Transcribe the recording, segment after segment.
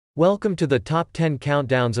Welcome to the top 10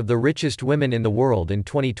 countdowns of the richest women in the world in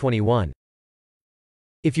 2021.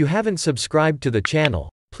 If you haven't subscribed to the channel,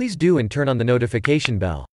 please do and turn on the notification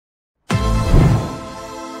bell.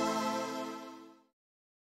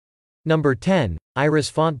 Number 10.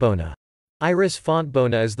 Iris Fontbona. Iris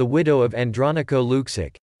Fontbona is the widow of Andronico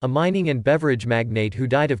Luksic, a mining and beverage magnate who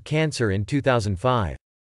died of cancer in 2005.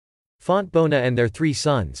 Fontbona and their three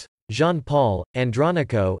sons, Jean-Paul,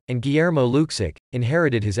 Andronico, and Guillermo Luksic,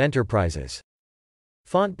 inherited his enterprises.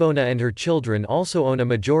 Fontbona and her children also own a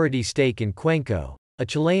majority stake in Cuenco, a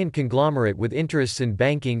Chilean conglomerate with interests in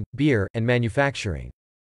banking, beer, and manufacturing.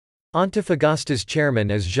 Antofagasta's chairman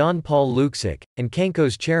is Jean-Paul Luksic, and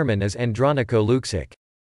Cuenco's chairman is Andronico Luksic.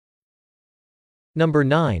 Number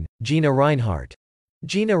 9. Gina Rinehart.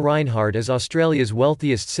 Gina Rinehart is Australia's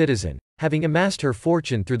wealthiest citizen, having amassed her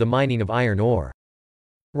fortune through the mining of iron ore.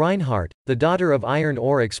 Rinehart, the daughter of iron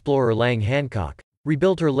ore explorer Lang Hancock,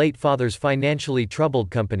 rebuilt her late father's financially troubled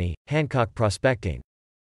company, Hancock Prospecting.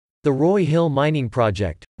 The Roy Hill mining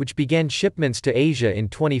project, which began shipments to Asia in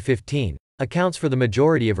 2015, accounts for the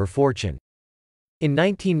majority of her fortune. In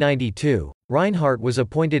 1992, Rinehart was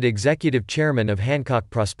appointed executive chairman of Hancock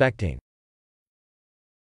Prospecting.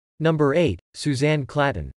 Number 8. Susanne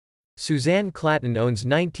Klatten. Susanne Klatten owns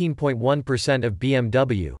 19.1% of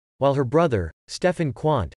BMW, while her brother, Stefan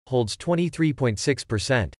Quandt, holds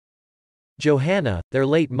 23.6%. Johanna, their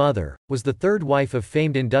late mother, was the third wife of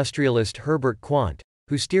famed industrialist Herbert Quandt,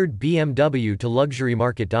 who steered BMW to luxury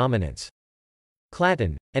market dominance.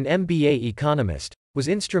 Klatten, an MBA economist, was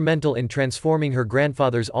instrumental in transforming her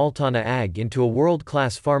grandfather's Altana AG into a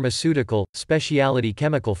world-class pharmaceutical, specialty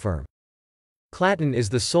chemical firm. Klatten is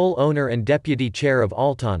the sole owner and deputy chair of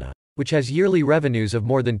Altana, which has yearly revenues of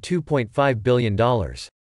more than $2.5 billion.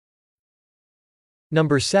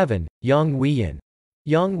 Number 7. Yang Huiyan.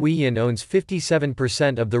 Yang Huiyan owns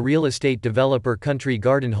 57% of the real estate developer Country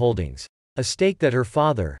Garden Holdings, a stake that her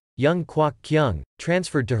father, Yang Kwok Kyung,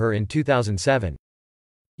 transferred to her in 2007.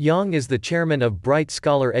 Yang is the chairman of Bright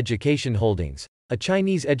Scholar Education Holdings, a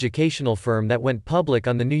Chinese educational firm that went public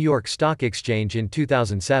on the New York Stock Exchange in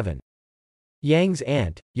 2007. Yang's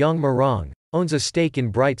aunt, Yang Marong, owns a stake in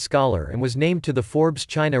Bright Scholar and was named to the Forbes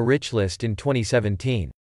China Rich list in 2017.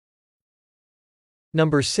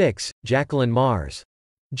 Number 6. Jacqueline Mars.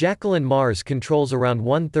 Jacqueline Mars controls around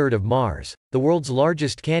 1/3 of Mars, the world's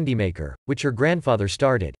largest candy maker, which her grandfather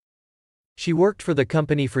started. She worked for the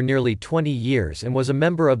company for nearly 20 years and was a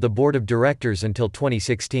member of the board of directors until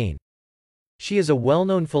 2016. She is a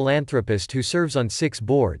well-known philanthropist who serves on 6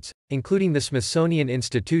 boards, including the Smithsonian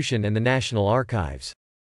Institution and the National Archives.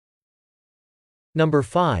 Number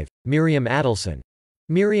 5. Miriam Adelson.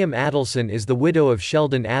 Miriam Adelson is the widow of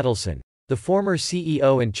Sheldon Adelson, the former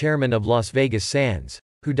CEO and chairman of Las Vegas Sands,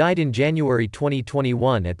 who died in January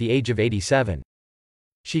 2021 at the age of 87.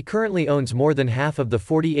 She currently owns more than half of the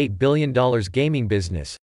 $48 billion gaming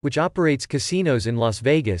business, which operates casinos in Las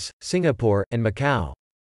Vegas, Singapore, and Macau.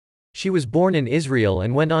 She was born in Israel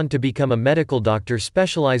and went on to become a medical doctor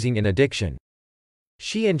specializing in addiction.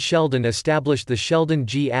 She and Sheldon established the Sheldon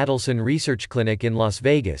G. Adelson Research Clinic in Las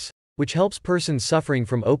Vegas, which helps persons suffering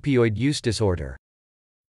from opioid use disorder.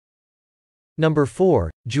 Number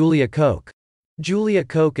 4. Julia Koch. Julia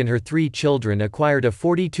Koch and her 3 children acquired a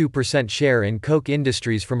 42% share in Koch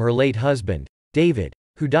Industries from her late husband, David,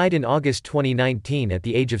 who died in August 2019 at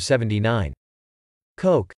the age of 79.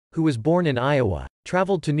 Koch, who was born in Iowa,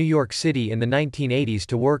 traveled to New York City in the 1980s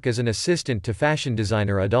to work as an assistant to fashion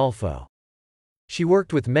designer Adolfo. She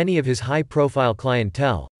worked with many of his high-profile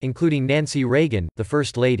clientele, including Nancy Reagan, the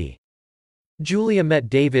First Lady. Julia met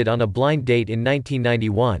David on a blind date in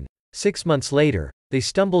 1991. 6 months later, they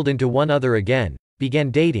stumbled into one other again, began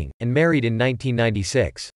dating, and married in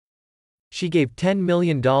 1996. She gave $10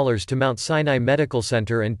 million to Mount Sinai Medical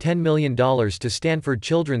Center and $10 million to Stanford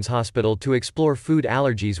Children's Hospital to explore food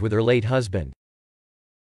allergies with her late husband.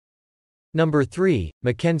 Number 3.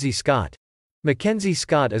 MacKenzie Scott. MacKenzie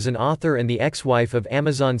Scott is an author and the ex-wife of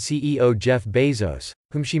Amazon CEO Jeff Bezos,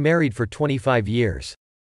 whom she married for 25 years.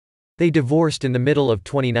 They divorced in the middle of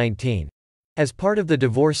 2019. As part of the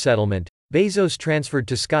divorce settlement, Bezos transferred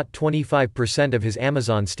to Scott 25% of his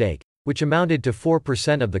Amazon stake, which amounted to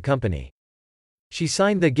 4% of the company. She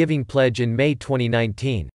signed the Giving Pledge in May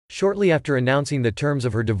 2019, shortly after announcing the terms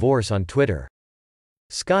of her divorce on Twitter.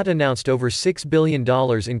 Scott announced over $6 billion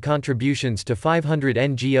in contributions to 500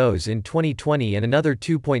 NGOs in 2020 and another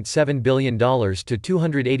 $2.7 billion to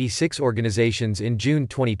 286 organizations in June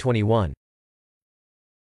 2021.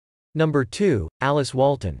 Number 2. Alice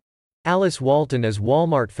Walton. Alice Walton is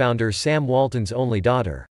Walmart founder Sam Walton's only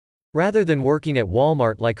daughter. Rather than working at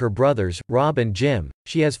Walmart like her brothers, Rob and Jim,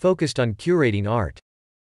 she has focused on curating art.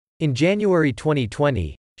 In January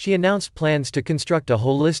 2020, she announced plans to construct a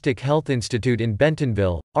holistic health institute in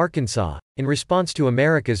Bentonville, Arkansas, in response to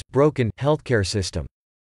America's broken healthcare system.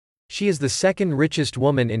 She is the second richest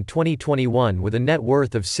woman in 2021 with a net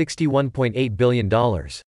worth of $61.8 billion.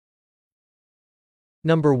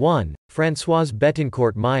 Number 1. Francoise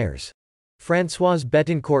Bettencourt Meyers. Francoise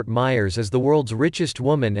Bettencourt Meyers is the world's richest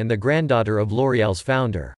woman and the granddaughter of L'Oréal's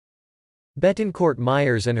founder. Bettencourt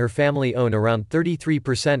Meyers and her family own around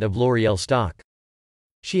 33% of L'Oréal stock.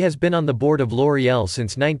 She has been on the board of L'Oréal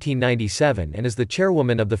since 1997 and is the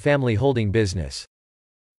chairwoman of the family holding business.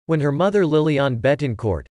 When her mother Liliane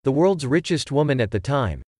Bettencourt, the world's richest woman at the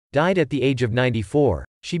time, died at the age of 94,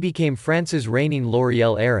 she became France's reigning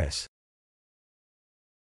L'Oréal heiress.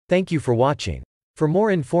 Thank you for watching. For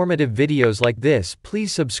more informative videos like this,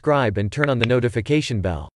 please subscribe and turn on the notification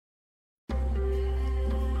bell.